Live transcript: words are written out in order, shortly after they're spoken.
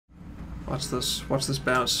Watch this. Watch this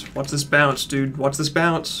bounce. Watch this bounce, dude. Watch this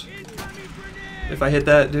bounce. If I hit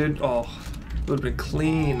that, dude, oh, it would have been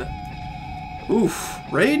clean. Oof.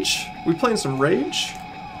 Rage? We playing some Rage?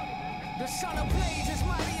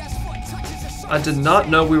 I did not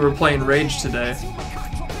know we were playing Rage today.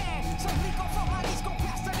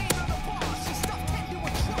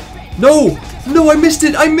 No! No, I missed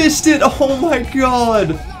it! I missed it! Oh my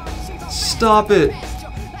god! Stop it.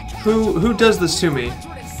 Who does this to me?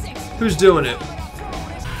 Who's doing it?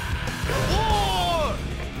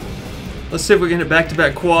 Let's see if we can hit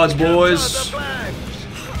back-to-back quads, boys.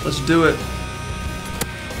 Let's do it.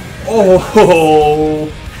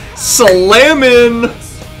 Oh, slamming!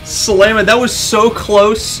 Slamming. That was so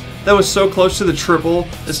close. That was so close to the triple.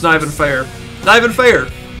 It's not even fair. Not even fair.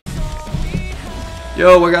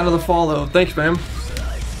 Yo, I got another follow. Thanks, man.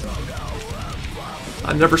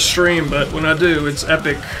 I never stream, but when I do, it's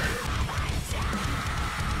epic.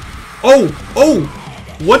 Oh! Oh!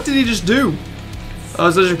 What did he just do?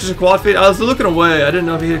 Was it just a quad feed? I was looking away. I didn't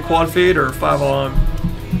know if he hit a quad feed or 5 on.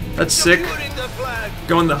 That's sick.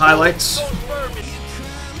 Going the highlights.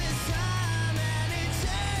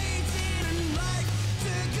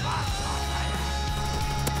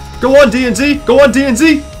 Go on, DNZ! Go on,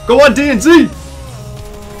 DNZ! Go on, DNZ!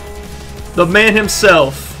 The man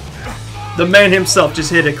himself. The man himself just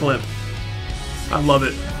hit a clip. I love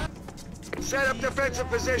it. Set up defensive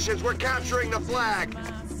positions. We're capturing the flag.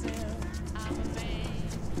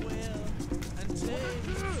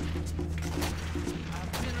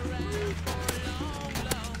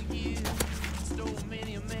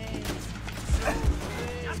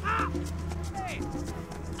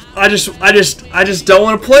 I just don't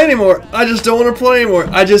want to play anymore. I just don't want to play anymore.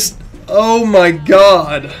 Oh my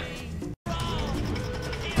god.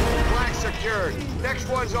 Flag secured. Next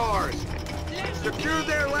one's ours. Secure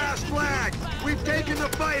their last flag. We've taken the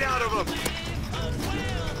fight out of them.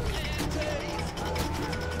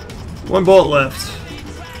 One bullet left.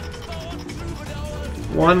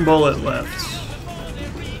 One bullet left.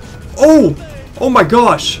 Oh! Oh my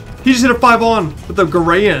gosh! He just hit a 5 on with the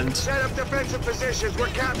grand. Set up defensive positions. We're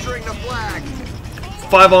capturing the flag.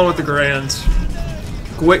 5 on with the grand.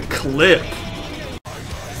 Quick clip.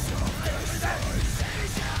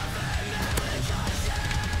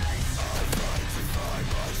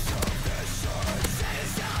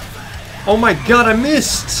 Oh my god, I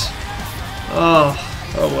missed! Oh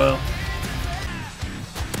well.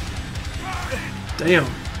 Damn.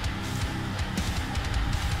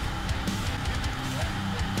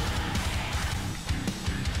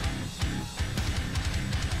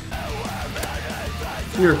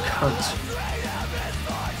 You're a cunt.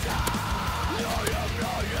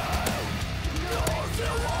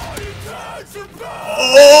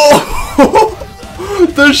 Oh!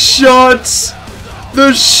 The shots!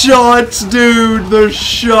 The shots, dude! The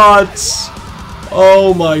shots!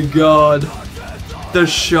 Oh my god. The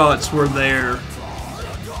shots were there.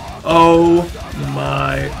 Oh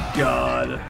my god.